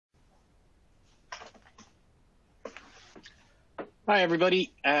Hi,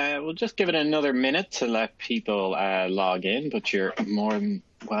 everybody. We'll just give it another minute to let people log in, but you're more than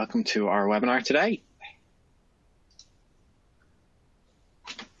welcome to our webinar today.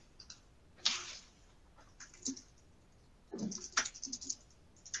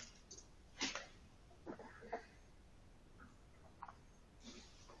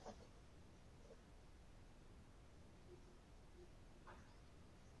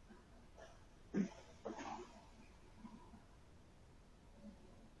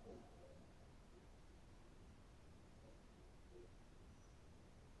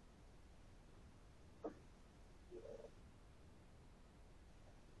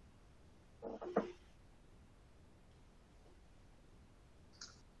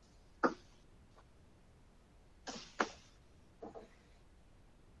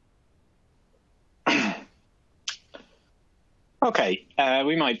 Okay,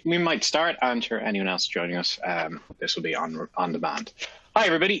 we might start. And sure, anyone else joining us, this will be on demand. Hi,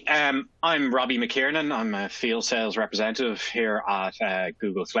 everybody. I'm Robbie McKiernan. I'm a field sales representative here at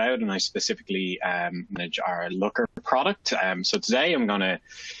Google Cloud, and I specifically manage our Looker product. So today I'm going to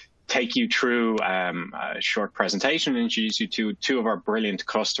take you through a short presentation and introduce you to two of our brilliant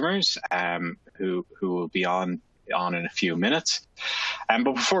customers who will be on in a few minutes.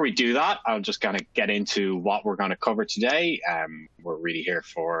 But before we do that, I'll just kind of get into what we're going to cover today. We're really here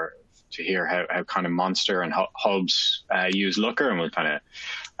to hear how kind of Monster and Hubs use Looker, and we'll kind of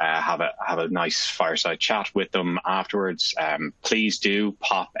have a nice fireside chat with them afterwards. Please do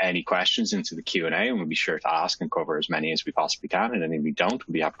pop any questions into the Q&A, and we'll be sure to ask and cover as many as we possibly can. And if we don't,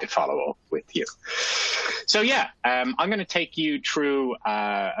 we'll be happy to follow up with you. So yeah, I'm going to take you through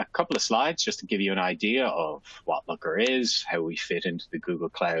a couple of slides just to give you an idea of what Looker is, how we fit into the Google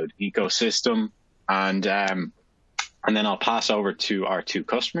Cloud ecosystem, and then I'll pass over to our two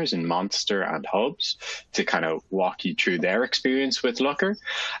customers in Monster and Hubs to kind of walk you through their experience with Looker.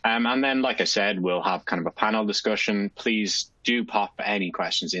 And then, like I said, we'll have kind of a panel discussion. Please do pop any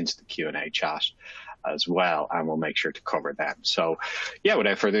questions into the Q&A chat as well, and we'll make sure to cover them. So yeah,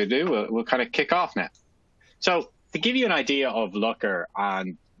 without further ado, we'll kind of kick off now. So to give you an idea of Looker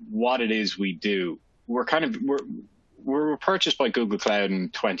and what it is we do, we were purchased by Google Cloud in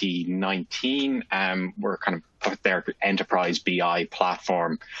 2019. We're kind of their enterprise BI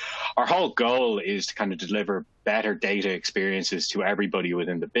platform. Our whole goal is to kind of deliver better data experiences to everybody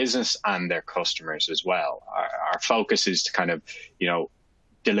within the business and their customers as well. Our focus is to kind of,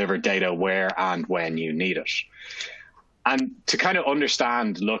 deliver data where and when you need it. And to kind of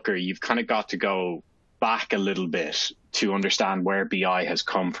understand Looker, you've kind of got to go back a little bit to understand where BI has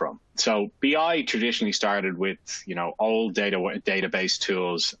come from. So BI traditionally started with, old database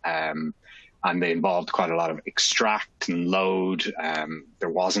tools, and they involved quite a lot of extract and load. There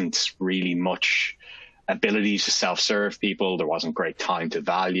wasn't really much ability to self-serve people. There wasn't great time to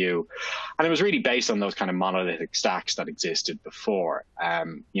value. And it was really based on those kind of monolithic stacks that existed before.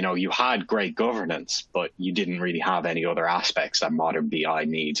 You had great governance, but you didn't really have any other aspects that modern BI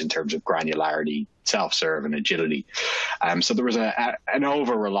needs in terms of granularity, self-serve, and agility. So there was an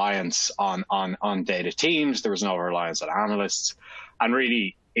over-reliance on data teams. There was an over-reliance on analysts. And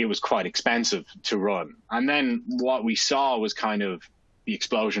really, it was quite expensive to run. And then what we saw was kind of the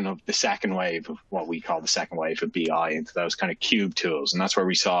explosion of the second wave of what we call the second wave of BI into those kind of cube tools. And that's where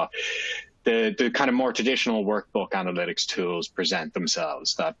we saw the kind of more traditional workbook analytics tools present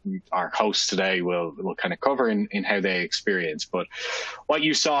themselves that our hosts today will kind of cover in how they experience. But what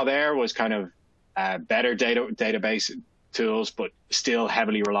you saw there was kind of better database tools, but still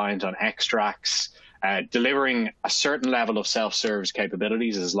heavily reliant on extracts, delivering a certain level of self-service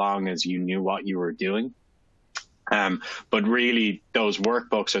capabilities as long as you knew what you were doing. But really, those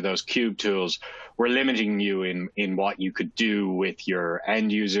workbooks or those cube tools were limiting you in what you could do with your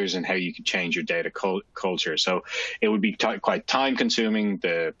end users and how you could change your data culture. So it would be quite time consuming.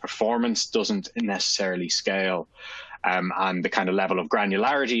 The performance doesn't necessarily scale. And the kind of level of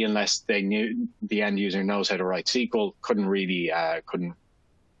granularity, unless they knew the end user knows how to write SQL, couldn't really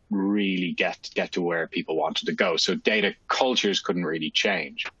get to where people wanted to go. So data cultures couldn't really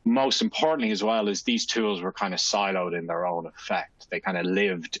change. Most importantly as well is these tools were kind of siloed in their own effect. They kind of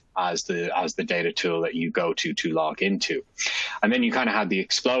lived as the data tool that you go to log into. And then you kind of had the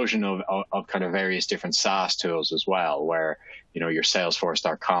explosion of kind of various different SaaS tools as well, where your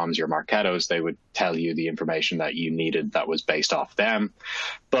Salesforce.coms, your Marketos, they would tell you the information that you needed that was based off them.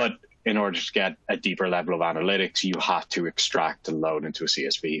 But in order to get a deeper level of analytics, you have to extract and load into a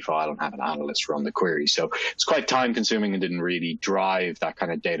CSV file and have an analyst run the query. So it's quite time consuming and didn't really drive that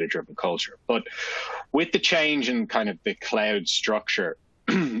kind of data driven culture. But with the change in kind of the cloud structure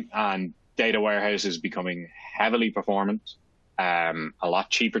and data warehouses becoming heavily performant, a lot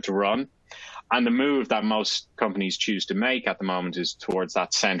cheaper to run. And the move that most companies choose to make at the moment is towards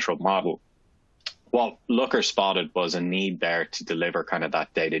that central model. What Looker spotted was a need there to deliver kind of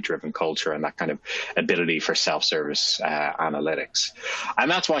that data-driven culture and that kind of ability for self-service analytics. And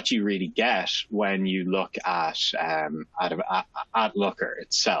that's what you really get when you look at Looker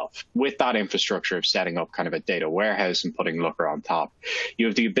itself. With that infrastructure of setting up kind of a data warehouse and putting Looker on top, you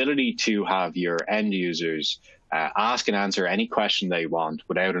have the ability to have your end users ask and answer any question they want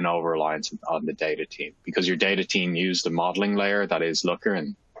without an over-reliance on the data team, because your data team use the modeling layer that is Looker,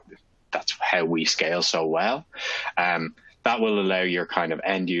 and that's how we scale so well. That will allow your kind of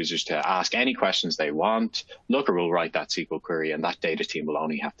end users to ask any questions they want. Looker will write that SQL query, and that data team will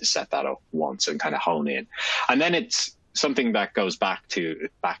only have to set that up once and kind of hone in. And then it's something that goes back to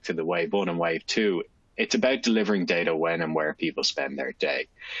the wave one and wave two. It's about delivering data when and where people spend their day.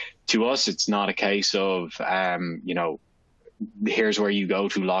 To us, it's not a case of, here's where you go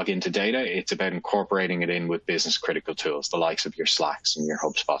to log into data. It's about incorporating it in with business critical tools, the likes of your Slacks and your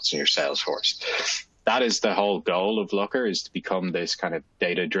HubSpots and your Salesforce. That is the whole goal of Looker, is to become this kind of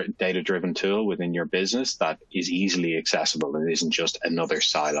data-driven tool within your business that is easily accessible and isn't just another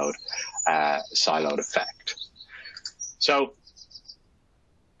siloed effect. So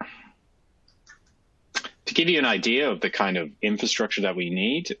to give you an idea of the kind of infrastructure that we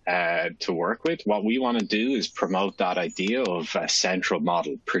need to work with, what we want to do is promote that idea of a central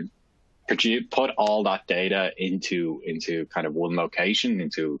model, put all that data into kind of one location,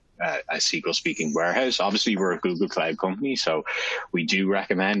 into a SQL speaking warehouse. Obviously, we're a Google Cloud company, so we do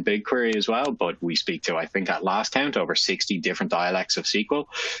recommend BigQuery as well, but we speak to, I think at last count, over 60 different dialects of SQL.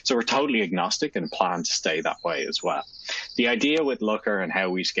 So we're totally agnostic and plan to stay that way as well. The idea with Looker and how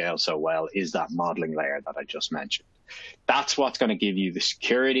we scale so well is that modeling layer that I just mentioned. That's what's going to give you the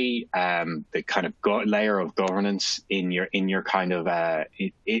security, the kind of layer of governance in your kind of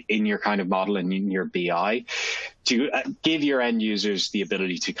model and in your BI, to give your end users the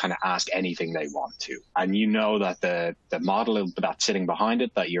ability to kind of ask anything they want to. And you know that the model that's sitting behind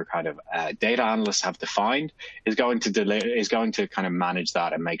it, that your kind of data analysts have defined, is going to kind of manage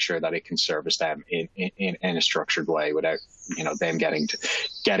that and make sure that it can service them in a structured way without them getting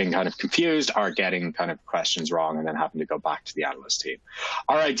kind of confused or getting kind of questions wrong and then having to go back to the analyst team.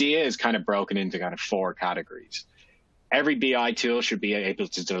 Our idea is kind of broken into kind of 4 categories. Every BI tool should be able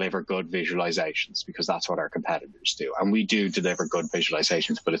to deliver good visualizations, because that's what our competitors do. And we do deliver good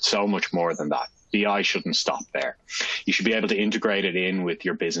visualizations, but it's so much more than that. BI shouldn't stop there. You should be able to integrate it in with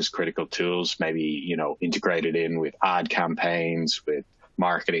your business critical tools, maybe, integrate it in with ad campaigns, with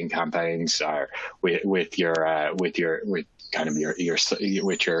marketing campaigns, or with your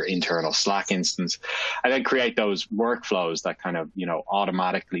internal Slack instance, and then create those workflows that kind of,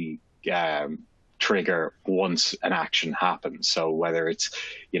 automatically trigger once an action happens. So whether it's,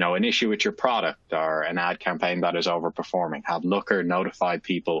 an issue with your product or an ad campaign that is overperforming, have Looker notify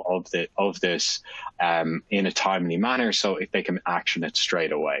people of this in a timely manner, so if they can action it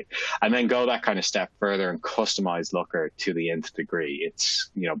straight away. And then go that kind of step further and customize Looker to the nth degree. It's,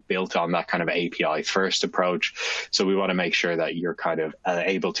 built on that kind of API first approach. So we want to make sure that you're kind of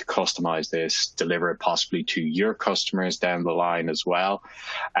able to customize this, deliver it possibly to your customers down the line as well,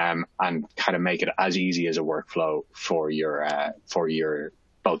 and kind of make it as easy as a workflow for your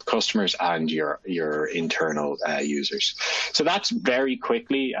both customers and your internal users. So that's very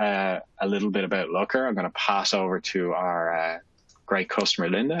quickly a little bit about Looker. I'm going to pass over to our great customer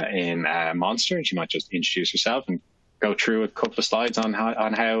Linda in Monster, and she might just introduce herself and go through a couple of slides on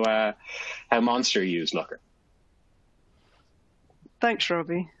how Monster use Looker. Thanks,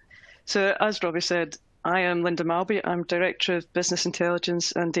 Robbie. So as Robbie said, I am Linda Malby. I'm Director of Business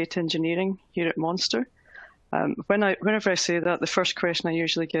Intelligence and Data Engineering here at Monster. Whenever I say that, the first question I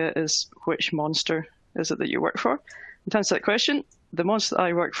usually get is, which monster is it that you work for? To answer that question, the monster that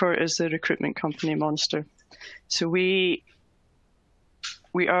I work for is the recruitment company Monster. So we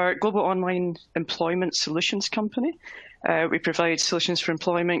are a global online employment solutions company. We provide solutions for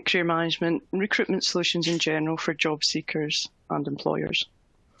employment, career management, and recruitment solutions in general for job seekers and employers.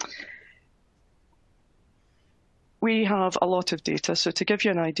 We have a lot of data. So to give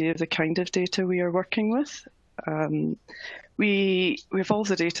you an idea of the kind of data we are working with, we have all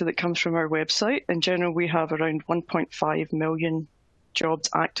the data that comes from our website. In general, we have around 1.5 million jobs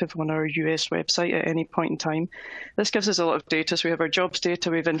active on our US website at any point in time. This gives us a lot of data. So we have our jobs data,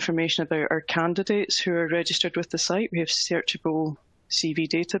 we have information about our candidates who are registered with the site, we have searchable CV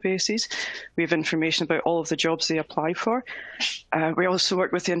databases, we have information about all of the jobs they apply for. We also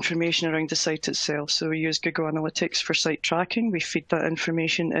work with the information around the site itself. So we use Google Analytics for site tracking. We feed that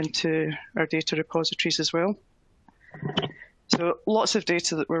information into our data repositories as well. So lots of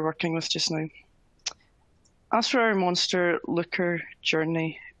data that we're working with just now. As for our Monster Looker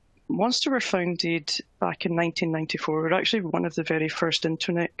journey, Monster were founded back in 1994. We're actually one of the very first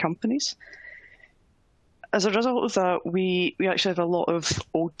internet companies. As a result of that, we actually have a lot of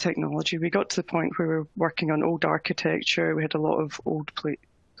old technology. We got to the point where we were working on old architecture. We had a lot of old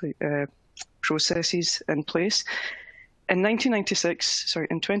processes in place. In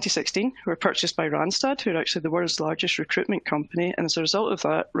 2016, we were purchased by Randstad, who are actually the world's largest recruitment company. And as a result of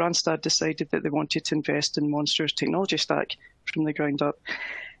that, Randstad decided that they wanted to invest in Monster's technology stack from the ground up.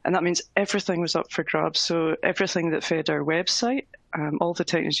 And that means everything was up for grabs. So everything that fed our website, all the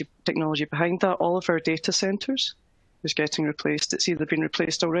technology behind that, all of our data centers was getting replaced. It's either been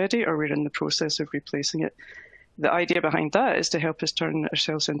replaced already or we're in the process of replacing it. The idea behind that is to help us turn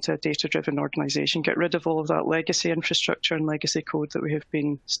ourselves into a data-driven organisation, get rid of all of that legacy infrastructure and legacy code that we have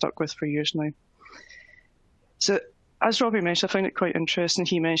been stuck with for years now. So as Robbie mentioned, I find it quite interesting.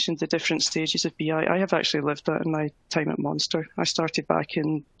 He mentioned the different stages of BI. I have actually lived that in my time at Monster. I started back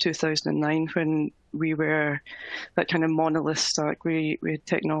in 2009 when we were that kind of monolith stack. We had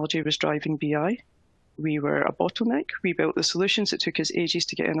technology was driving BI. We were a bottleneck. We built the solutions. It took us ages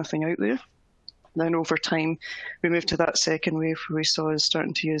to get anything out there. Then over time, we moved to that second wave where we saw us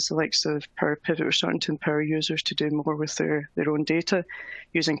starting to use the likes of Power Pivot. We're starting to empower users to do more with their own data,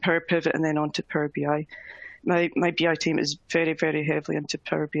 using Power Pivot and then onto Power BI. My BI team is very, very heavily into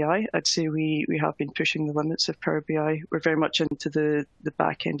Power BI. I'd say we have been pushing the limits of Power BI. We're very much into the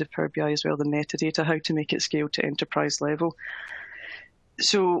back end of Power BI as well, the metadata, how to make it scale to enterprise level.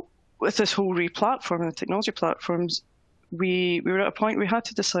 So with this whole re-platform and the technology platforms, we were at a point we had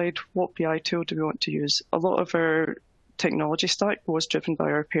to decide what BI tool do we want to use. A lot of our technology stack was driven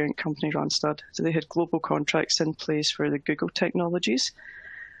by our parent company, Randstad. So they had global contracts in place for the Google technologies.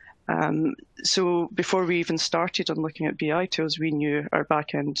 So before we even started on looking at BI tools, we knew our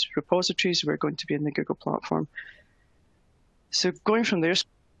back-end repositories were going to be in the Google platform. So going from there,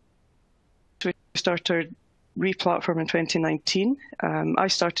 we started re-platform in 2019. I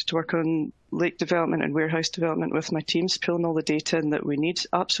started to work on lake development and warehouse development with my teams, pulling all the data in that we need,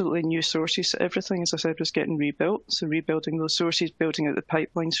 absolutely new sources. So everything, as I said, was getting rebuilt. So rebuilding those sources, building out the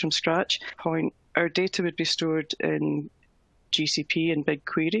pipelines from scratch. Our data would be stored in GCP and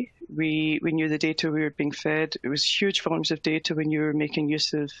BigQuery. We knew the data we were being fed. It was huge volumes of data when you were making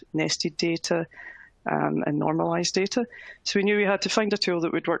use of nested data and normalized data. So we knew we had to find a tool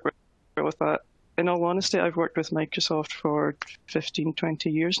that would work with that. In all honesty, I've worked with Microsoft for 15, 20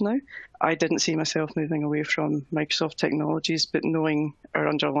 years now. I didn't see myself moving away from Microsoft technologies, but knowing our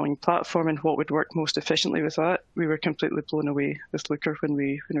underlying platform and what would work most efficiently with that, we were completely blown away with Looker when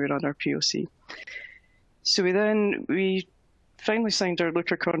we ran our POC. So we finally signed our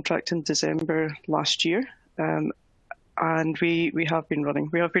Looker contract in December last year, and we have been running.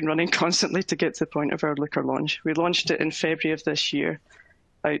 We have been running constantly to get to the point of our Looker launch. We launched it in February of this year,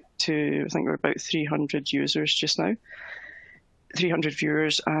 out to, I think we're about 300 users just now, 300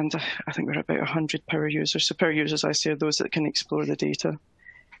 viewers, and I think we're about 100 power users. So power users, I say, are those that can explore the data.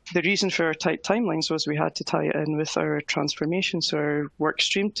 The reason for our tight timelines was we had to tie it in with our transformation, so our work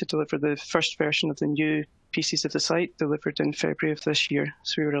stream to deliver the first version of the new pieces of the site delivered in February of this year.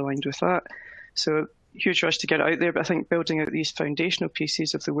 So we were aligned with that. So huge rush to get it out there, but I think building out these foundational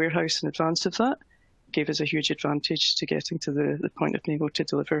pieces of the warehouse in advance of that gave us a huge advantage to getting to the point of being able to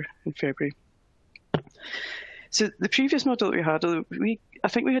deliver in February. So the previous model that we had, I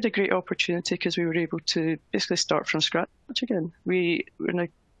think we had a great opportunity because we were able to basically start from scratch again. We're in a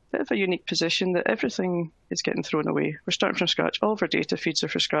bit of a unique position that everything is getting thrown away. We're starting from scratch. All of our data feeds are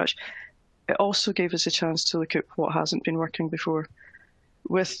from scratch. It also gave us a chance to look at what hasn't been working before.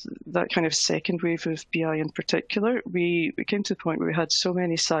 With that kind of second wave of BI in particular, we came to the point where we had so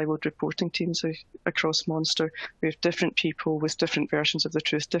many siloed reporting teams across Monster. We have different people with different versions of the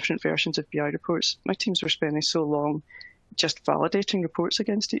truth, different versions of BI reports. My teams were spending so long just validating reports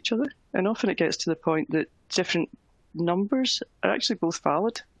against each other. And often it gets to the point that different numbers are actually both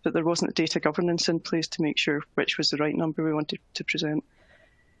valid, but there wasn't data governance in place to make sure which was the right number we wanted to present.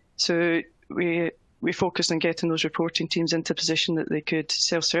 So we focused on getting those reporting teams into a position that they could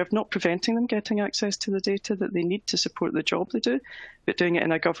self-serve, not preventing them getting access to the data that they need to support the job they do, but doing it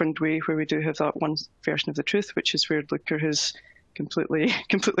in a governed way where we do have that one version of the truth, which is where Looker has completely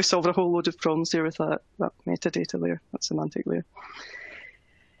solved a whole load of problems there with that metadata layer, that semantic layer.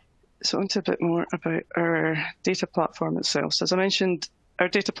 So on to a bit more about our data platform itself. So as I mentioned, our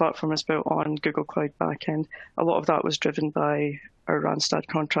data platform is built on Google Cloud backend. A lot of that was driven by our Randstad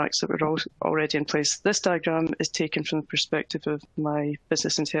contracts that were already in place. This diagram is taken from the perspective of my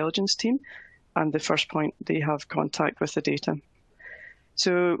business intelligence team. and the first point they have contact with the data.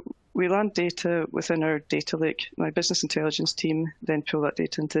 So we land data within our data lake. My business intelligence team then pull that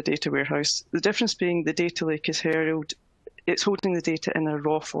data into the data warehouse. The difference being the data lake is held, it's holding the data in a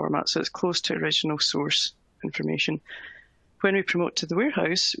raw format, so it's close to original source information. When we promote to the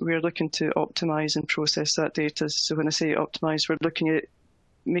warehouse, we're looking to optimize and process that data. So when I say optimize, we're looking at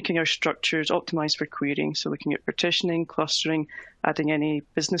making our structures optimized for querying. So looking at partitioning, clustering, adding any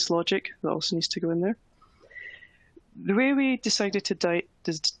business logic that also needs to go in there. The way we decided to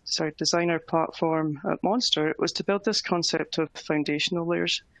design our platform at Monster was to build this concept of foundational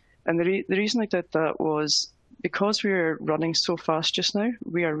layers. And the reason I did that was because we are running so fast just now,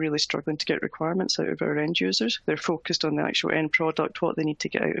 we are really struggling to get requirements out of our end users. They're focused on the actual end product, what they need to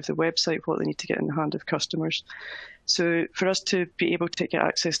get out of the website, what they need to get in the hand of customers. So for us to be able to get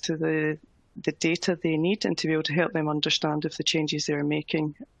access to the data they need and to be able to help them understand if the changes they're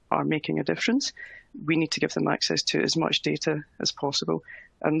making are making a difference, we need to give them access to as much data as possible.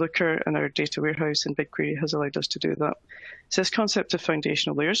 And Looker and our data warehouse in BigQuery has allowed us to do that. So this concept of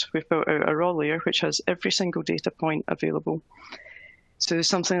foundational layers, we've built out a raw layer which has every single data point available. So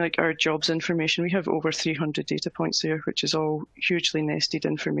something like our jobs information, we have over 300 data points there, which is all hugely nested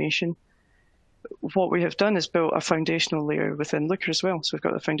information. What we have done is built a foundational layer within Looker as well. So we've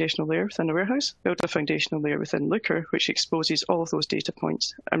got a foundational layer within the warehouse, built a foundational layer within Looker, which exposes all of those data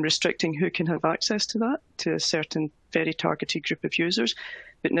points and restricting who can have access to that to a certain very targeted group of users.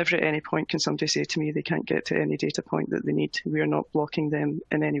 But never at any point can somebody say to me they can't get to any data point that they need. We are not blocking them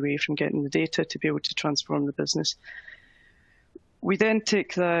in any way from getting the data to be able to transform the business. We then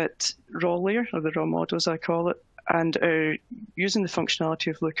take that raw layer, or the raw model as I call it, and are using the functionality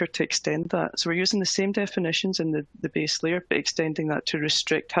of Looker to extend that. So we're using the same definitions in the base layer, but extending that to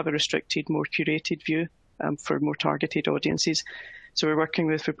have a restricted, more curated view for more targeted audiences. So we've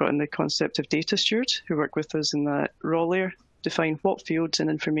brought in the concept of data stewards who work with us in that raw layer, define what fields and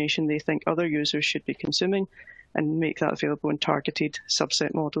information they think other users should be consuming, and make that available in targeted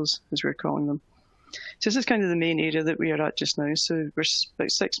subset models, as we're calling them. So this is kind of the main area that we are at just now. So we're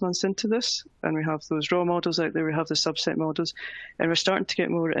about 6 months into this, and we have those raw models out there, we have the subset models, and we're starting to get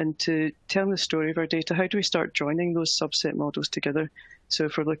more into telling the story of our data. How do we start joining those subset models together? So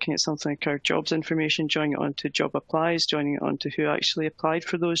if we're looking at something like our jobs information, joining it onto job applies, joining it onto who actually applied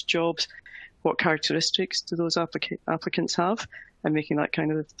for those jobs, what characteristics do those applicants have, and making that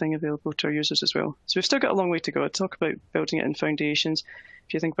kind of thing available to our users as well. So we've still got a long way to go. I talk about building it in foundations.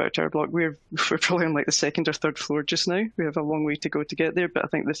 If you think about our block, we're probably on like the second or third floor just now. We have a long way to go to get there, but I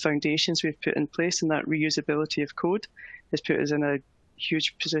think the foundations we've put in place and that reusability of code has put us in a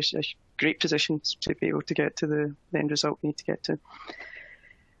huge position, a great position to be able to get to the end result we need to get to.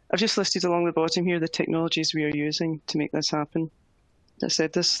 I've just listed along the bottom here the technologies we are using to make this happen. As I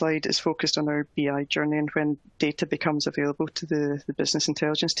said, this slide is focused on our BI journey and when data becomes available to the business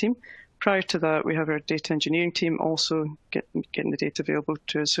intelligence team. Prior to that, we have our data engineering team also getting the data available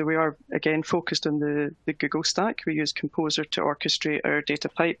to us. So we are, again, focused on the Google stack. We use Composer to orchestrate our data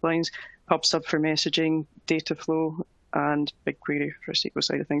pipelines, PubSub for messaging, data flow, and BigQuery for our SQL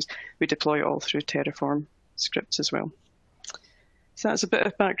side of things. We deploy it all through Terraform scripts as well. So that's a bit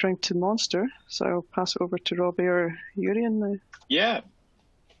of background to Monster. So I'll pass it over to Robbie or Urian now. Yeah,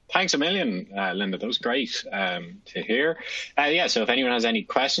 thanks a million, Linda. That was great to hear. So if anyone has any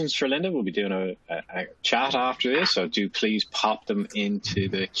questions for Linda, we'll be doing a chat after this. So do please pop them into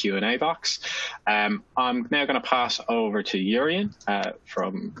the Q&A box. I'm now going to pass over to Urian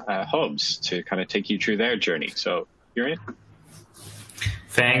from Hubs to kind of take you through their journey. So Urian.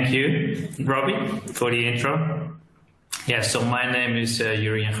 Thank you, Robbie, for the intro. Yeah, so my name is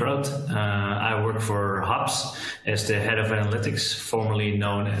Urian Groot. I work for Hubs as the head of analytics, formerly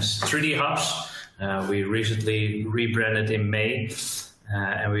known as 3D Hubs. We recently rebranded in May,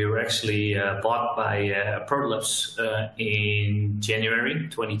 and we were actually bought by Prolabs in January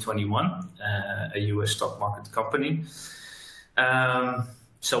 2021, a US stock market company.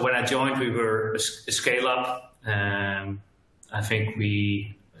 So when I joined, we were a scale-up. I think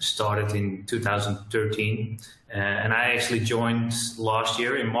we started in 2013. And I actually joined last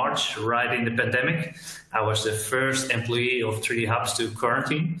year in March, right in the pandemic. I was the first employee of 3D Hubs to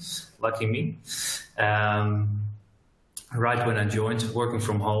quarantine, lucky me. Right when I joined, working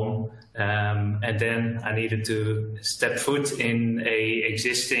from home. And then I needed to step foot in a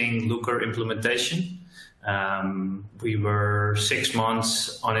existing Looker implementation. We were 6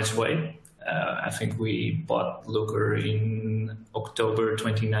 months on its way. I think we bought Looker in October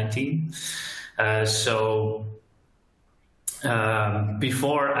 2019.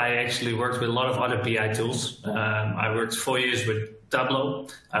 Before I actually worked with a lot of other BI tools. I worked 4 years with Tableau.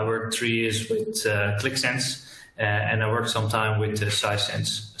 I worked 3 years with ClickSense, and I worked some time with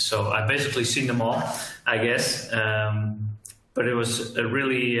SciSense. So I basically seen them all, I guess. But it was a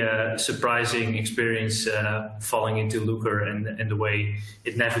really surprising experience falling into Looker and the way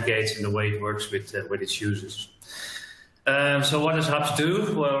it navigates and the way it works with its users. So what does Hubs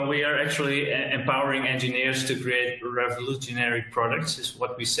do? Well, we are actually empowering engineers to create revolutionary products, is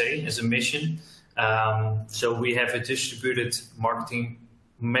what we say as a mission. So we have a distributed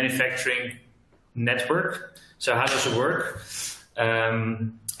manufacturing network. So how does it work?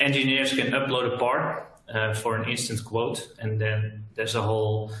 Engineers can upload a part for an instant quote, and then there's a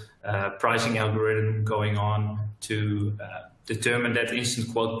whole pricing algorithm going on to determine that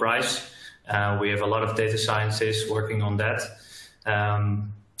instant quote price. We have a lot of data scientists working on that,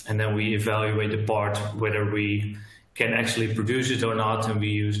 and then we evaluate the part, whether we can actually produce it or not, and we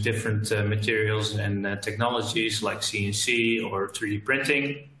use different materials and technologies like CNC or 3D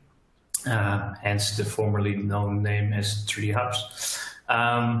printing, hence the formerly known name as 3D Hubs.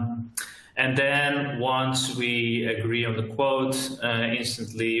 And then once we agree on the quote,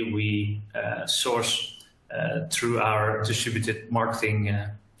 instantly we source through our distributed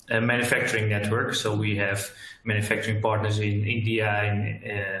manufacturing network. So we have manufacturing partners in India,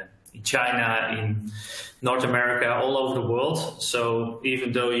 in China, in North America, all over the world. So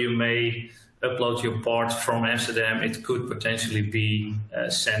even though you may upload your part from Amsterdam, it could potentially be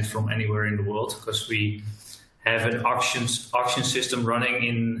sent from anywhere in the world, because we have an auction system running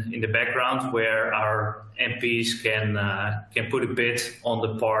in the background where our MPs can put a bid on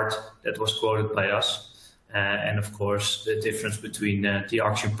the part that was quoted by us. And of course, the difference between the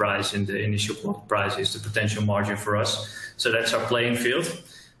auction price and the initial quote price is the potential margin for us. So that's our playing field.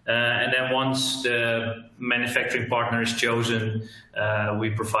 And then once the manufacturing partner is chosen,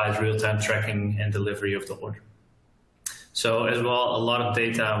 we provide real-time tracking and delivery of the order. So as well, a lot of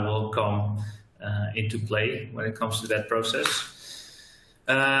data will come into play when it comes to that process.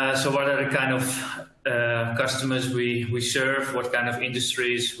 So what are the kind of customers we serve? What kind of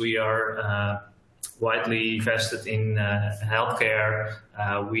industries? We are widely invested in healthcare.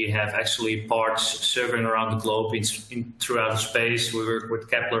 We have actually parts serving around the globe throughout space. We work with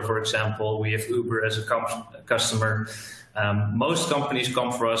Kepler, for example. We have Uber as a customer. Most companies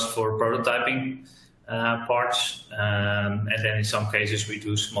come for us for prototyping parts, and then in some cases we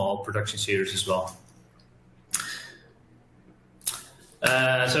do small production series as well.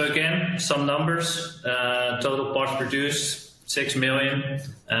 So again, some numbers. Total parts produced, 6 million,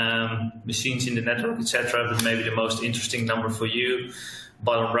 machines in the network, etc. But maybe the most interesting number for you,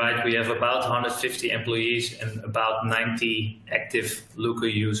 bottom right, we have about 150 employees and about 90 active Looker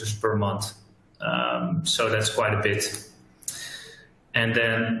users per month. So that's quite a bit. And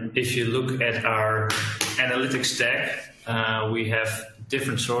then if you look at our analytics stack, we have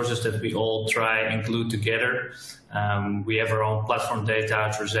different sources that we all try and glue together. We have our own platform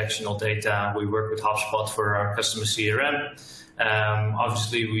data, transactional data. We work with HubSpot for our customer CRM.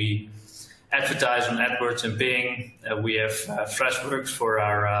 Obviously, we advertise on AdWords and Bing. We have Freshworks for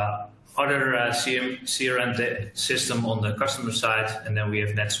our other CRM system on the customer side. And then we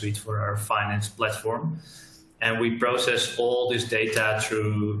have NetSuite for our finance platform. And we process all this data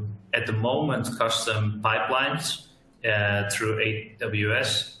through, at the moment, custom pipelines through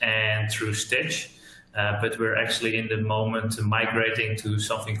AWS and through Stitch. But we're actually in the moment migrating to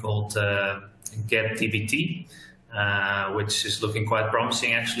something called GetDBT, which is looking quite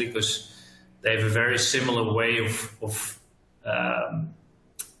promising actually, because they have a very similar way of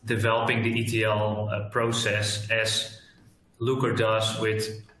developing the ETL process as Looker does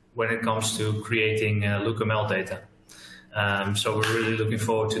when it comes to creating LookML data. So we're really looking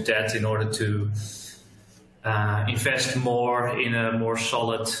forward to that in order to invest more in a more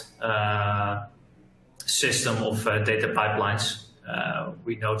solid system of data pipelines.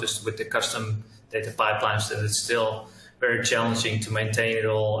 We noticed with the custom data pipelines that it's still very challenging to maintain it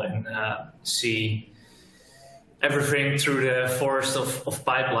all and see everything through the forest of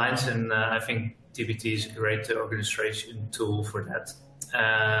pipelines. And I think DBT is a great orchestration tool for that.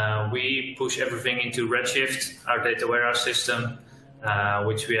 We push everything into Redshift, our data warehouse system,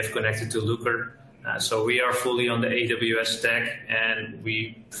 which we have connected to Looker. So we are fully on the AWS stack, and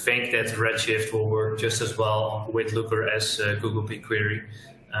we think that Redshift will work just as well with Looker as Google BigQuery,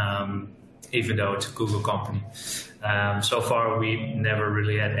 even though it's a Google company. So far, we never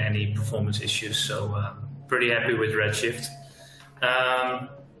really had any performance issues, so pretty happy with Redshift.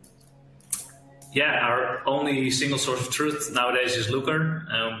 Yeah, our only single source of truth nowadays is Looker.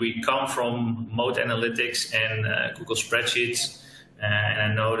 We come from Mode Analytics and Google Spreadsheets. And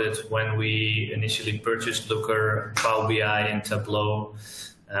I know that when we initially purchased Looker, Power BI and Tableau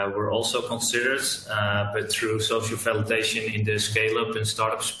were also considered, but through social validation in the scale-up and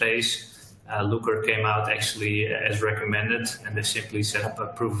startup space, Looker came out actually as recommended, and they simply set up a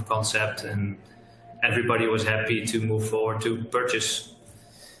proof of concept, and everybody was happy to move forward to purchase.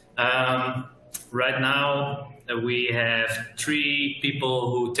 Right now, we have 3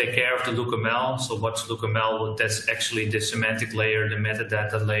 people who take care of the LookML. So what's LookML? That's actually the semantic layer, the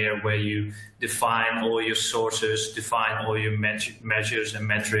metadata layer, where you define all your sources, define all your measures and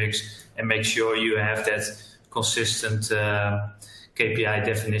metrics, and make sure you have that consistent KPI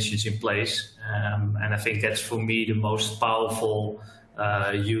definitions in place. And I think that's, for me, the most powerful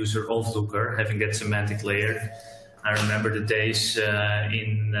user of Looker, having that semantic layer. I remember the days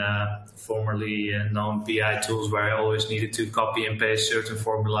in formerly known BI tools where I always needed to copy and paste certain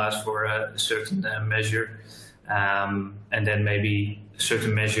formulas for a certain measure. And then maybe a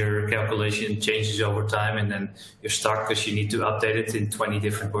certain measure calculation changes over time, and then you're stuck because you need to update it in 20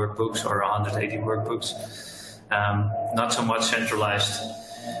 different workbooks or 180 workbooks. Not so much centralized.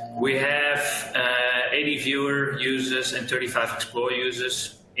 We have 80 viewer users and 35 Explore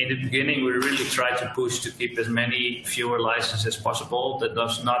users. In the beginning, we really tried to push to keep as many viewer licenses as possible. That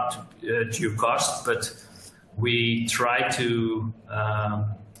does not due cost, but we try to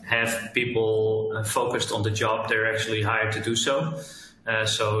have people focused on the job they're actually hired to do so.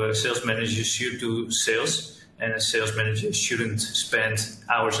 So sales managers should do sales, and a sales manager shouldn't spend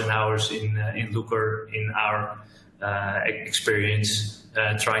hours and hours in Looker, in our experience,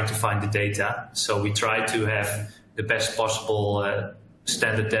 trying to find the data. So we try to have the best possible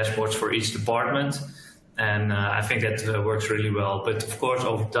standard dashboards for each department, and I think that works really well. But of course,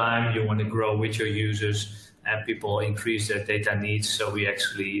 over time, you want to grow with your users, and people increase their data needs, so we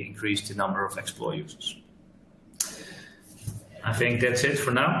actually increase the number of Explore users. I think that's it for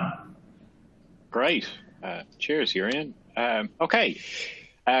now. Great. Cheers, Jurjen. Okay.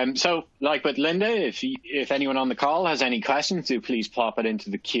 So, like with Linda, if anyone on the call has any questions, do please plop it into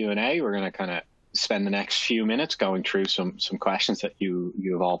the Q&A. We're going to kind of spend the next few minutes going through some questions that you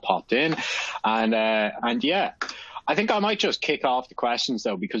have all popped in, and yeah, I think I might just kick off the questions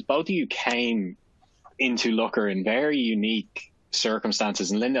though, because both of you came into Looker in very unique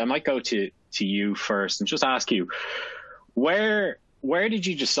circumstances. And Linda, I might go to you first and just ask you, where did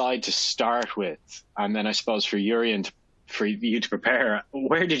you decide to start with? And then I suppose for Jurjen, for you to prepare,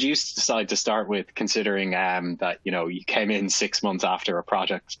 where did you decide to start with, considering that you came in 6 months after a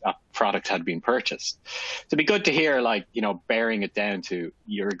product had been purchased? So it'd be good to hear, bearing it down to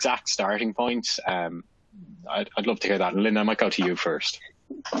your exact starting points. I'd love to hear that. And Linda, I might go to you first.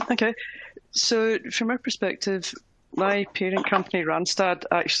 Okay, so from our perspective, my parent company, Randstad,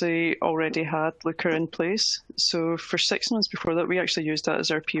 actually already had Looker in place. So for 6 months before that, we actually used that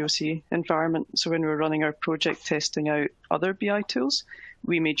as our POC environment. So when we were running our project testing out other BI tools,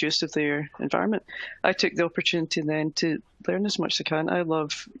 we made use of their environment. I took the opportunity then to learn as much as I can. I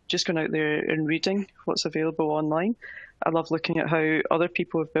love just going out there and reading what's available online. I love looking at how other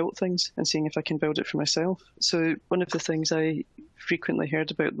people have built things and seeing if I can build it for myself. So one of the things I frequently heard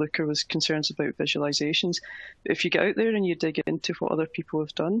about Looker was concerns about visualizations. If you get out there and you dig into what other people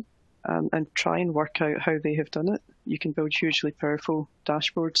have done and try and work out how they have done it, you can build hugely powerful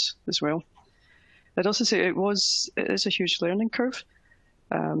dashboards as well. I'd also say it is a huge learning curve.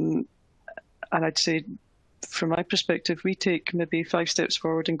 And I'd say, from my perspective, we take maybe 5 steps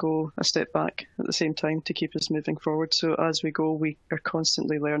forward and go a step back at the same time to keep us moving forward. So as we go, we are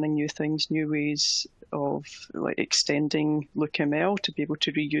constantly learning new things, new ways of extending LookML to be able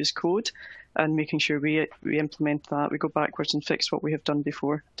to reuse code, and making sure we implement that. We go backwards and fix what we have done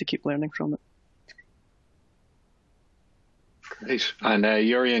before to keep learning from it. Great. And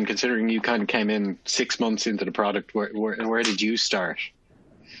Jurjen, considering you kind of came in 6 months into the product, where did you start?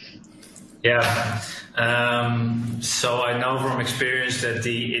 Yeah, so I know from experience that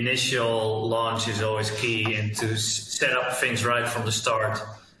the initial launch is always key, and to set up things right from the start,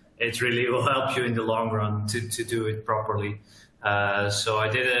 it really will help you in the long run to do it properly. So I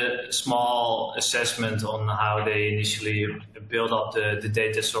did a small assessment on how they initially build up the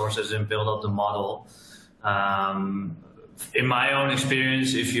data sources and build up the model. In my own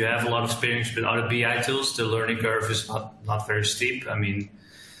experience, if you have a lot of experience with other BI tools, the learning curve is not very steep. I mean,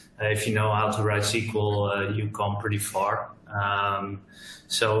 if you know how to write SQL, you come pretty far.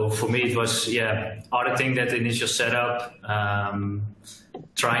 So for me, it was, auditing that initial setup,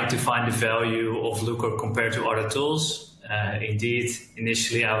 trying to find the value of Looker compared to other tools. Indeed,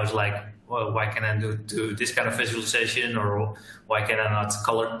 initially I was like, well, why can I do this kind of visualization, or why can I not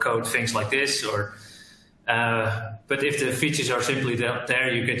color code things like this? Or But if the features are simply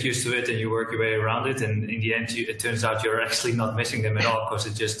there, you get used to it and you work your way around it. And in the end, it turns out you're actually not missing them at all, because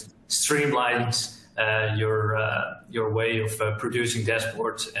it just streamlines your way of producing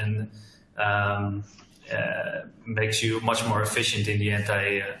dashboards and makes you much more efficient in the end.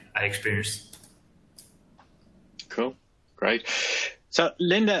 I experienced. Cool, great. So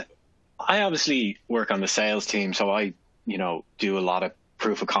Linda, I obviously work on the sales team, so I do a lot of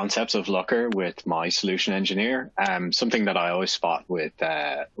proof of concepts of Looker with my solution engineer. Something that I always spot with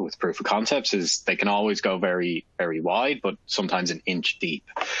proof of concepts is they can always go very, very wide, but sometimes an inch deep.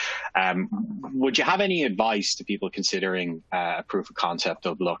 Would you have any advice to people considering a proof of concept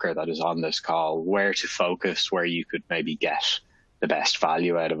of Looker that is on this call, where to focus, where you could maybe get the best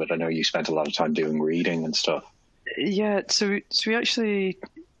value out of it? I know you spent a lot of time doing reading and stuff. Yeah, so we actually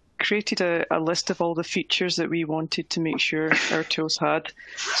created a list of all the features that we wanted to make sure our tools had.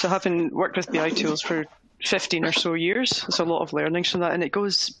 So having worked with BI tools for 15 or so years, there's a lot of learnings from that, and it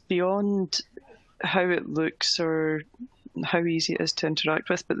goes beyond how it looks or how easy it is to interact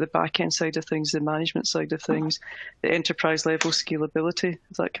with, but the back-end side of things, the management side of things, the enterprise level scalability,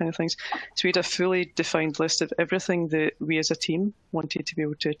 that kind of things. So we had a fully defined list of everything that we as a team wanted to be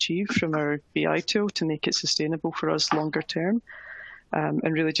able to achieve from our BI tool to make it sustainable for us longer term. And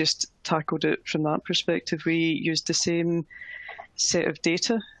really just tackled it from that perspective. We used the same set of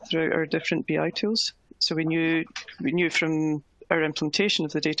data throughout our different BI tools. So we knew from our implementation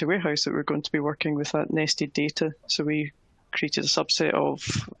of the data warehouse that we're going to be working with that nested data. So we created a subset of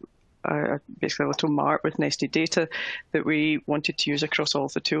basically a little mart with nested data that we wanted to use across all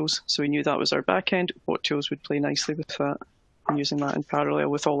of the tools. So we knew that was our backend, what tools would play nicely with that, and using that in parallel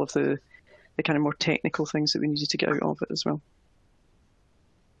with all of the kind of more technical things that we needed to get out of it as well.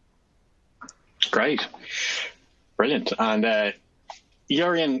 Great. Brilliant. And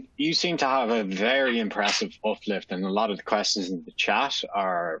Jurgen, you seem to have a very impressive uplift, and a lot of the questions in the chat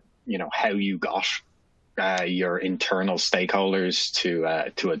are, how you got your internal stakeholders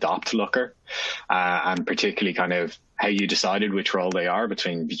to adopt Looker, and particularly kind of how you decided which role they are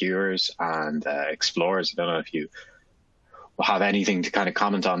between viewers and explorers. I don't know if you have anything to kind of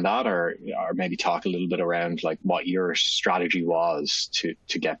comment on that, or maybe talk a little bit around like what your strategy was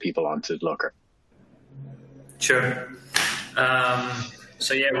to get people onto Looker. Sure.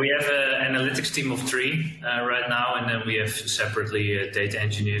 So yeah, we have an analytics team of 3 right now, and then we have separately data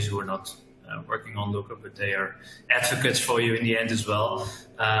engineers who are not working on Looker, but they are advocates for you in the end as well.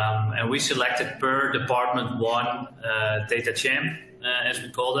 And we selected per department one data champ, as we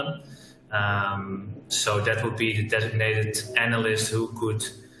call them. So that would be the designated analyst who could,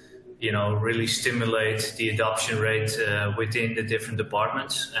 really stimulate the adoption rate within the different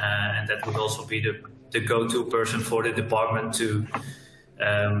departments, and that would also be the go-to person for the department to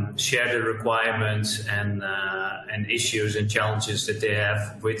share the requirements and issues and challenges that they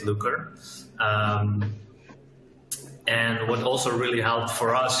have with Looker. And what also really helped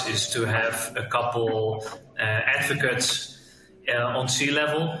for us is to have a couple advocates on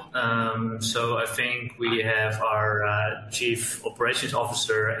C-level. So I think we have our Chief Operations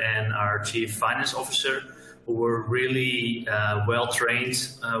Officer and our Chief Finance Officer, who were really well trained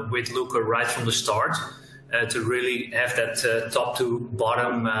with Looker right from the start, to really have that top to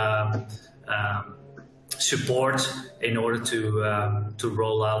bottom support in order to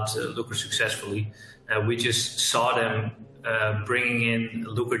roll out Looker successfully. We just saw them bringing in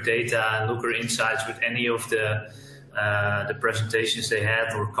Looker data and Looker insights with any of the presentations they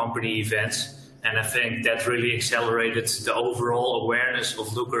had or company events. And I think that really accelerated the overall awareness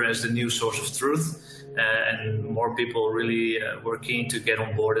of Looker as the new source of truth. And more people really were keen to get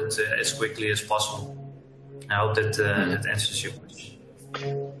on board it as quickly as possible. I hope that that answers your question.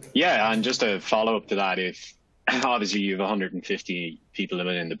 Yeah, and just a follow up to that, if obviously you have 150 people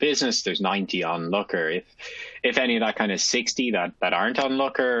living in the business, there's 90 on Looker. If any of that kind of 60 that aren't on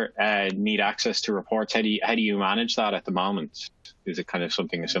Looker need access to reports, how do you manage that at the moment? Is it kind of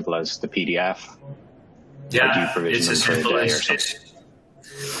something as simple as the PDF? Yeah, it's as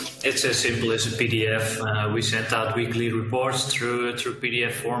simple as a PDF. We send out weekly reports through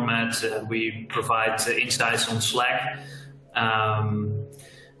PDF format. We provide insights on Slack.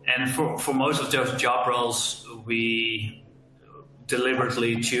 And for most of those job roles, we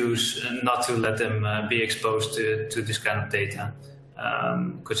deliberately choose not to let them be exposed to this kind of data,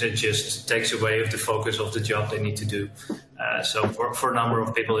 because it just takes away the focus of the job they need to do. So for a number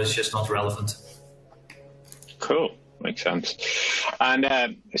of people, it's just not relevant. Cool. Makes sense.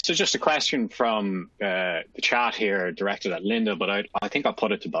 And so just a question from the chat here directed at Linda, but I think I'll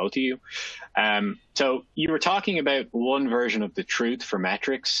put it to both of you. So you were talking about one version of the truth for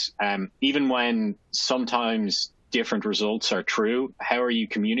metrics. Even when sometimes different results are true, how are you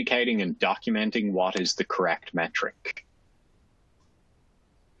communicating and documenting what is the correct metric?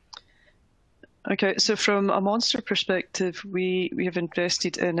 Okay, so from a Monster perspective, we have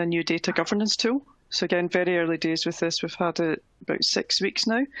invested in a new data governance tool. So again, very early days with this. We've had it about 6 weeks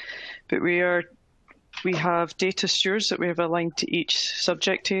now, but we have data stewards that we have aligned to each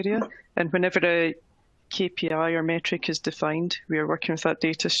subject area. And whenever a KPI or metric is defined, we are working with that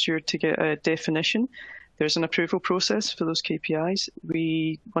data steward to get a definition. There's an approval process for those KPIs.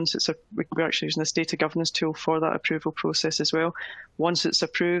 We're actually using this data governance tool for that approval process as well. Once it's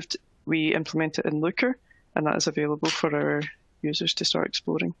approved, we implement it in Looker, and that is available for our users to start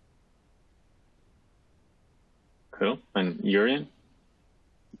exploring. Cool. And Jurjen?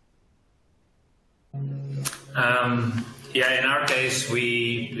 Yeah, in our case,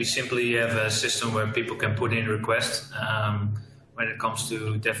 we simply have a system where people can put in requests when it comes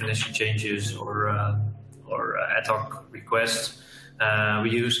to definition changes or ad hoc requests. We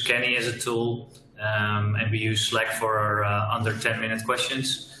use Kenny as a tool, and we use Slack for our under 10-minute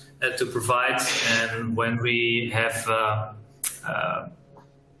questions to provide. And when we have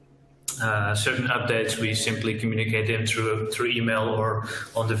certain updates, we simply communicate them through email or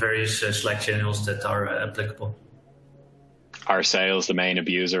on the various Slack channels that are applicable. Are sales the main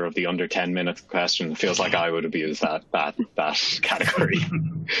abuser of the under 10-minute question? It feels like I would abuse that category.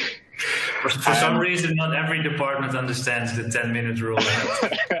 For some reason, not every department understands the 10-minute rule.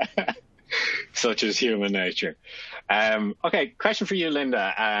 Such is human nature. Okay, question for you,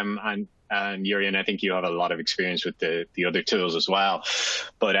 Linda. And Jurjen, I think you have a lot of experience with the other tools as well.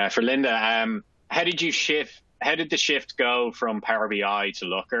 But for Linda, how did the shift go from Power BI to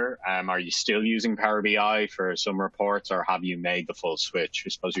Looker? Are you still using Power BI for some reports, or have you made the full switch? I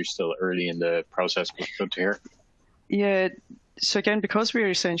suppose you're still early in the process, but good to hear. Yeah. So again, because we're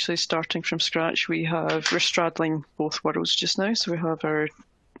essentially starting from scratch, we're straddling both worlds just now. So we have our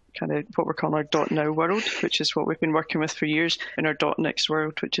kind of what we're calling our .now world, which is what we've been working with for years, and our .next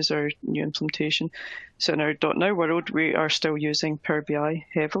world, which is our new implementation. So in our .now world, we are still using Power BI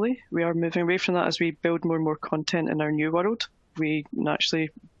heavily. We are moving away from that as we build more and more content in our new world. We naturally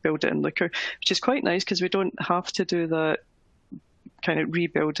build it in Looker, which is quite nice because we don't have to do that kind of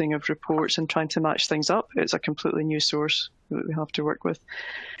rebuilding of reports and trying to match things up. It's a completely new source that we have to work with.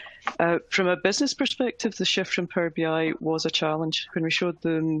 From a business perspective, the shift from Power BI was a challenge. When we showed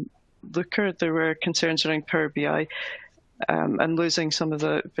them Looker, there were concerns around Power BI and losing some of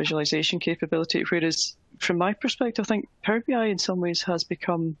the visualization capability. Whereas from my perspective, I think Power BI in some ways has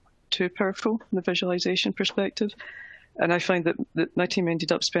become too powerful from the visualization perspective. And I find that my team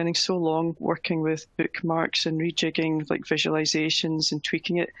ended up spending so long working with bookmarks and rejigging like visualizations and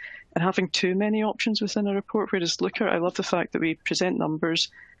tweaking it and having too many options within a report. Whereas Looker, I love the fact that we present numbers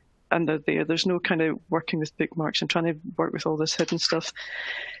and they're there. There's no kind of working with bookmarks and trying to work with all this hidden stuff.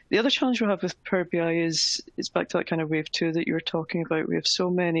 The other challenge we have with Power BI is back to that kind of wave 2 that you were talking about. We have so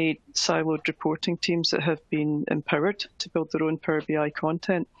many siloed reporting teams that have been empowered to build their own Power BI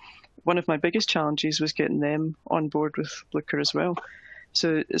content. One of my biggest challenges was getting them on board with Looker as well.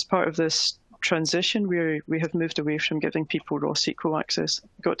 So as part of this transition, we have moved away from giving people raw SQL access.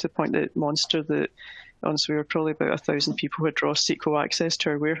 We got to the point that Monster that honestly, we were probably about 1,000 people who had raw SQL access to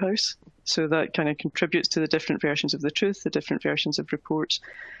our warehouse. So that kind of contributes to the different versions of the truth, the different versions of reports.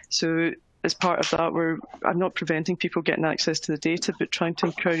 So as part of that, I'm not preventing people getting access to the data, but trying to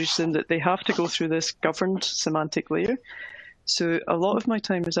encourage them that they have to go through this governed semantic layer. So a lot of my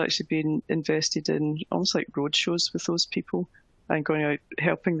time has actually been invested in almost like roadshows with those people and going out,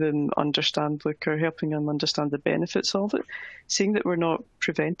 helping them understand Looker, helping them understand the benefits of it, seeing that we're not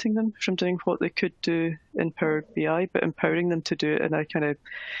preventing them from doing what they could do in Power BI, but empowering them to do it in a kind of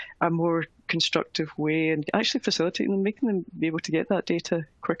a more constructive way and actually facilitating them, making them be able to get that data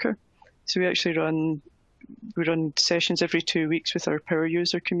quicker. So we actually run sessions every 2 weeks with our Power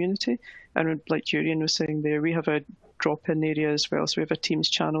user community. And like Jurjen was saying there, we have a drop-in area as well. So we have a Teams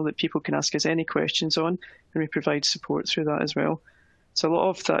channel that people can ask us any questions on, and we provide support through that as well. So a lot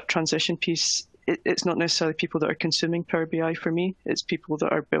of that transition piece, it's not necessarily people that are consuming Power BI for me, it's people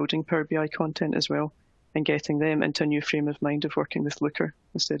that are building Power BI content as well and getting them into a new frame of mind of working with Looker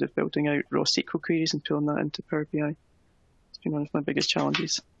instead of building out raw SQL queries and pulling that into Power BI. It's been one of my biggest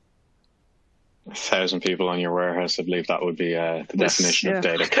challenges. 1,000 people on your warehouse, I believe that would be the definition of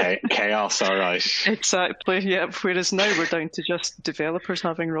data chaos. All right. Exactly. Yeah. Whereas now we're down to just developers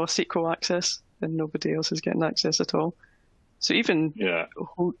having raw SQL access, and nobody else is getting access at all. So even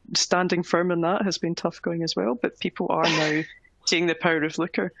standing firm in that has been tough going as well, but people are now seeing the power of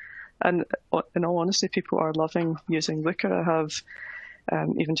Looker. And in all honesty, people are loving using Looker. I have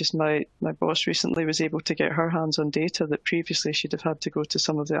even just my boss recently was able to get her hands on data that previously she'd have had to go to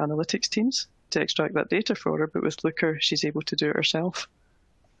some of the analytics teams to extract that data for her, but with Looker, she's able to do it herself.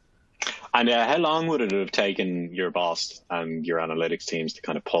 And how long would it have taken your boss and your analytics teams to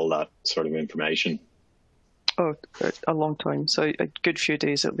kind of pull that sort of information? Oh, a long time. So a good few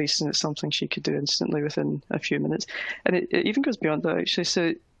days at least, and it's something she could do instantly within a few minutes. And it even goes beyond that, actually.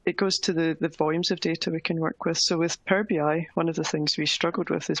 So it goes to the volumes of data we can work with. So with Power BI, one of the things we struggled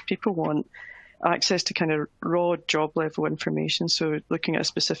with is people want access to kind of raw job level information. So looking at a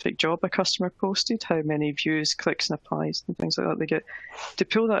specific job a customer posted, how many views, clicks and applies and things like that they get. To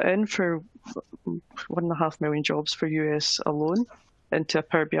pull that in for 1.5 million jobs for US alone into a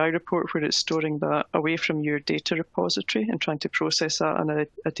Power BI report where it's storing that away from your data repository and trying to process that on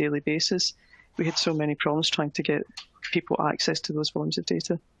a daily basis, we had so many problems trying to get people access to those volumes of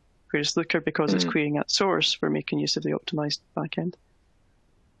data. Whereas Looker, because it's querying at source, we're making use of the optimized backend.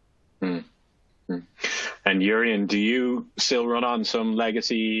 And Urian, do you still run on some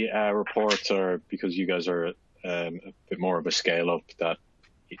legacy reports, or because you guys are a bit more of a scale up, that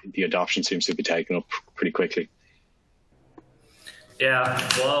the adoption seems to be taken up pretty quickly? Yeah,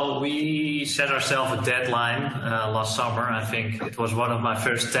 well, we set ourselves a deadline last summer. I think it was one of my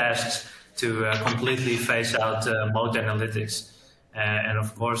first tasks to completely phase out mode analytics. And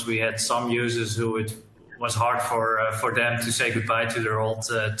of course, we had some users who it was hard for them to say goodbye to their old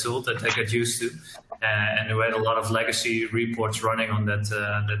tool that they got used to, and who had a lot of legacy reports running on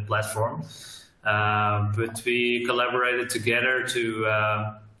that platform. But we collaborated together to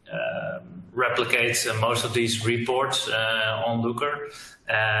replicate most of these reports on Looker,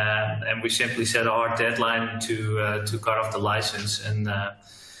 and we simply set a hard deadline to cut off the license. And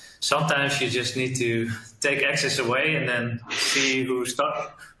sometimes you just need to take access away and then see who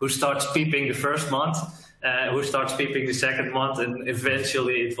starts peeping the first month, who starts peeping the second month, and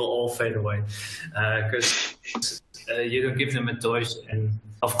eventually it will all fade away because you don't give them a choice. And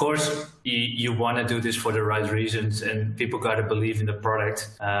of course, you want to do this for the right reasons, and people got to believe in the product.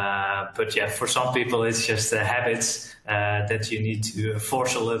 But yeah, for some people, it's just habits that you need to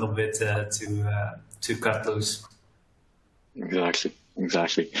force a little bit to cut loose. Exactly.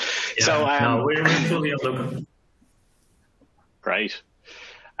 Yeah, So no, we're fully on Looker. Great.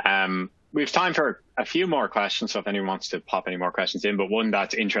 We have time for a few more questions, so if anyone wants to pop any more questions in, but one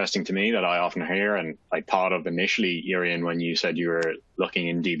that's interesting to me that I often hear and I thought of initially, Urian, when you said you were looking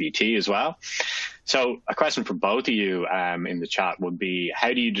in DBT as well. So a question for both of you in the chat would be,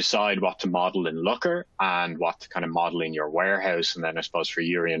 how do you decide what to model in Looker and what to kind of model in your warehouse? And then I suppose for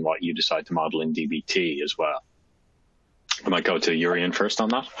Urian, what you decide to model in DBT as well. I might go to Urian first on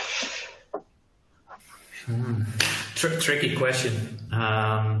that. Tricky question.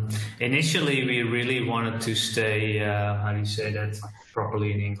 Initially, we really wanted to stay, how do you say that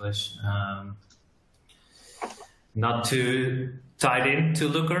properly in English? Not too tied into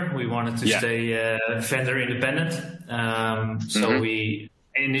Looker. We wanted to stay vendor independent. So we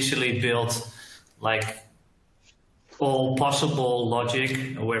initially built like all possible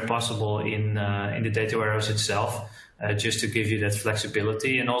logic where possible in the data warehouse itself, just to give you that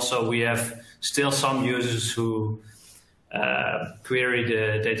flexibility. And also we have still some users who query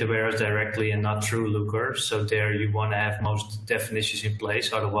the data warehouse directly and not through Looker. So there you want to have most definitions in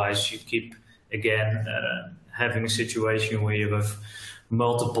place. Otherwise you keep, again, having a situation where you have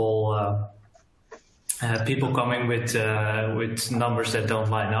multiple people coming with numbers that don't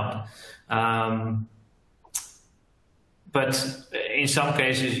line up. But in some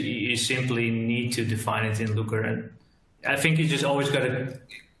cases, you simply need to define it in Looker. And I think you just always got to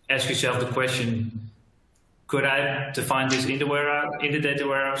ask yourself the question, could I define this in the warehouse, in the data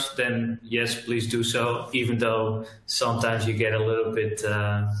warehouse? Then yes, please do so, even though sometimes you get a little bit,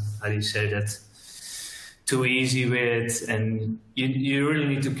 how do you say that, too easy with, and you really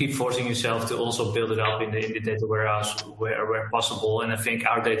need to keep forcing yourself to also build it up in the data warehouse where possible. And I think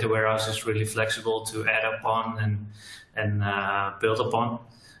our data warehouse is really flexible to add upon and build upon.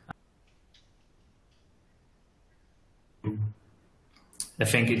 I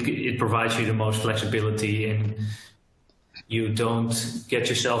think it provides you the most flexibility, and you don't get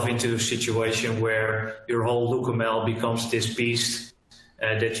yourself into a situation where your whole LookML becomes this beast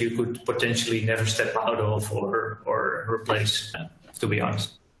that you could potentially never step out of or replace, to be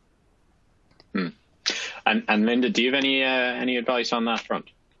honest. And Linda, do you have any advice on that front?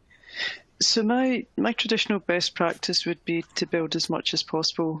 So my traditional best practice would be to build as much as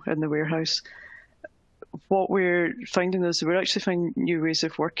possible in the warehouse. what we're finding is we're actually finding new ways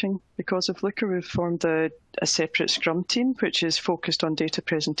of working because of Looker. We've formed a separate Scrum team, which is focused on data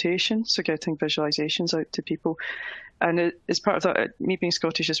presentation, so getting visualizations out to people. And as part of that, me being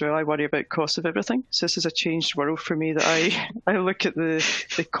Scottish as well, I worry about cost of everything. So this is a changed world for me that I look at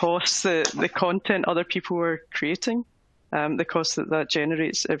the costs, the content other people are creating, the cost that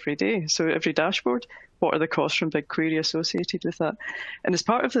generates every day. So every dashboard, what are the costs from BigQuery associated with that? And as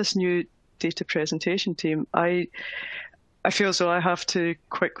part of this new data presentation team, I feel as though I have to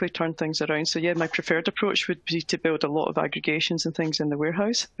quickly turn things around. So yeah, my preferred approach would be to build a lot of aggregations and things in the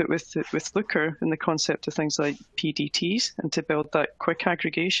warehouse. But with Looker and the concept of things like PDTs and to build that quick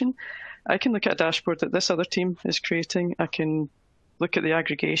aggregation, I can look at a dashboard that this other team is creating. I can look at the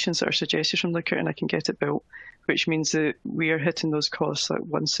aggregations that are suggested from Looker and I can get it built, which means that we are hitting those costs like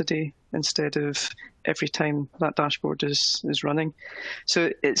once a day instead of every time that dashboard is running.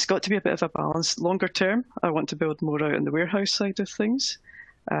 So it's got to be a bit of a balance. Longer term, I want to build more out in the warehouse side of things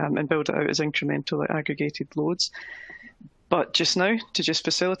and build it out as incremental, like aggregated loads. But just now, to just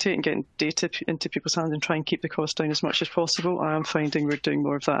facilitate and get data into people's hands and try and keep the cost down as much as possible, I am finding we're doing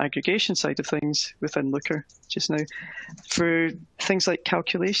more of that aggregation side of things within Looker just now. For things like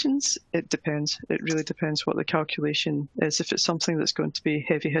calculations, it depends. It really depends what the calculation is. If it's something that's going to be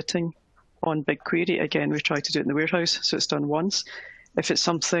heavy hitting on BigQuery, again, we try to do it in the warehouse, so it's done once. If it's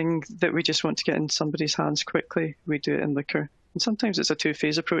something that we just want to get in somebody's hands quickly, we do it in Looker. And sometimes it's a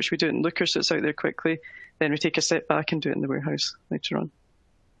two-phase approach. We do it in Looker, so it's out there quickly. Then we take a step back and do it in the warehouse later on.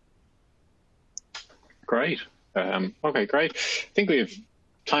 Great. Okay, great. I think we have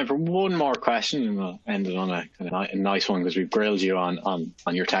time for one more question, and we'll end it on a nice one because we've grilled you on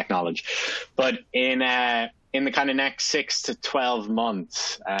your tech knowledge. But in the kind of next 6 to 12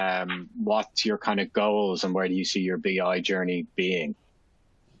 months, what's your kind of goals and where do you see your BI journey being?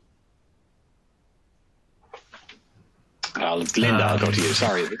 Linda, I'll go to you.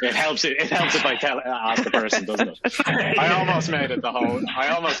 Sorry, it helps. It helps if I ask the person, doesn't it? I almost made it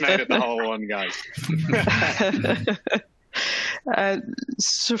the whole one, guys.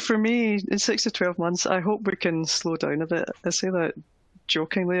 So for me, in 6 to 12 months, I hope we can slow down a bit. I say that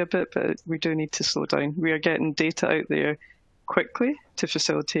jokingly a bit, but we do need to slow down. We are getting data out there quickly to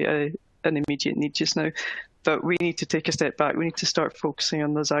facilitate an immediate need just now. But we need to take a step back. We need to start focusing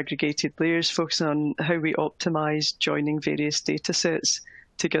on those aggregated layers, focusing on how we optimize joining various data sets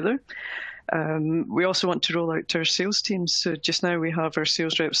together. We also want to roll out to our sales teams. So just now we have our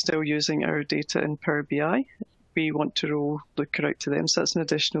sales reps still using our data in Power BI. We want to roll Looker out to them. So that's an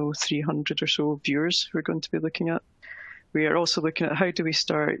additional 300 or so viewers we're going to be looking at. We are also looking at how do we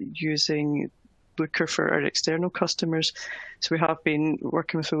start using Looker for our external customers. So we have been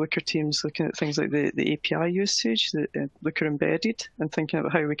working with the Looker teams, looking at things like the API usage, the Looker embedded, and thinking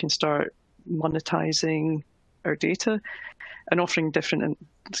about how we can start monetizing our data and offering different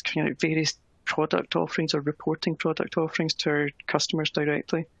kind of various product offerings or reporting product offerings to our customers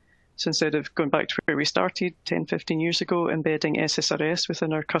directly. So instead of going back to where we started 10, 15 years ago, embedding SSRS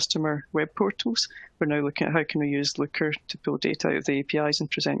within our customer web portals, we're now looking at how can we use Looker to pull data out of the APIs and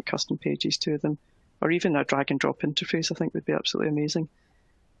present custom pages to them. Or even a drag and drop interface, I think would be absolutely amazing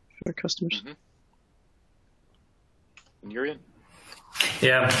for our customers. And Jurjen?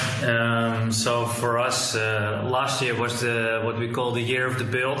 Yeah, so for us, last year was what we call the year of the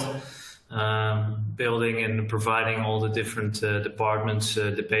build. Building and providing all the different departments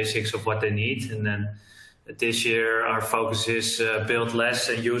the basics of what they need. And then this year our focus is build less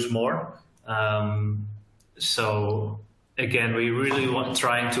and use more. So again, we really want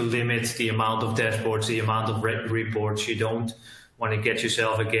trying to limit the amount of dashboards, the amount of reports. You don't want to get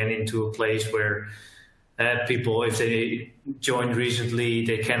yourself again into a place where people, if they joined recently,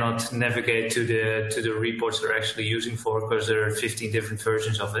 they cannot navigate to the reports they're actually using for because there are 15 different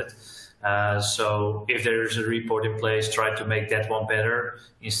versions of it. So if there's a report in place, try to make that one better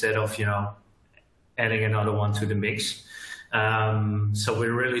instead of, adding another one to the mix. So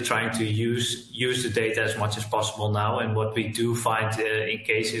we're really trying to use the data as much as possible now. And what we do find in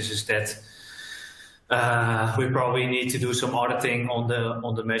cases is that we probably need to do some auditing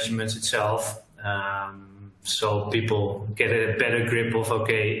on the measurements itself. So people get a better grip of,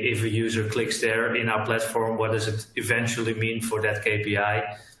 okay, if a user clicks there in our platform, what does it eventually mean for that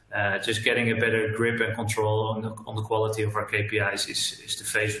KPI? Just getting a better grip and control on the quality of our KPIs is the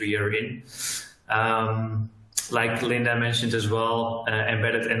phase we are in. Like Linda mentioned as well,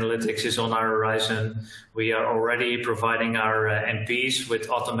 embedded analytics is on our horizon. We are already providing our MPs with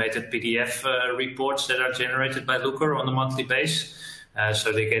automated PDF reports that are generated by Looker on a monthly basis,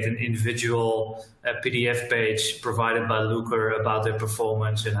 So they get an individual PDF page provided by Looker about their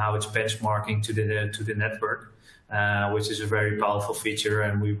performance and how it's benchmarking to the network, which is a very powerful feature,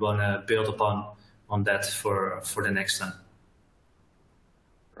 and we want to build upon that for the next time.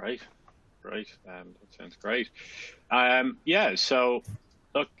 Right. That sounds great. So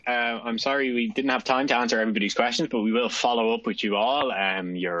look, I'm sorry we didn't have time to answer everybody's questions, but we will follow up with you all.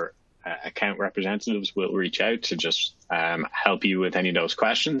 Your account representatives will reach out to just help you with any of those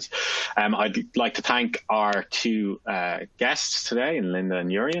questions. I'd like to thank our two guests today, Linda and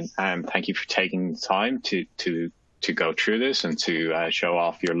Jurjen. Thank you for taking the time to go through this and to show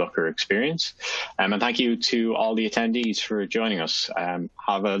off your Looker experience. And thank you to all the attendees for joining us.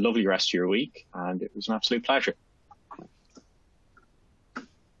 Have a lovely rest of your week, and it was an absolute pleasure.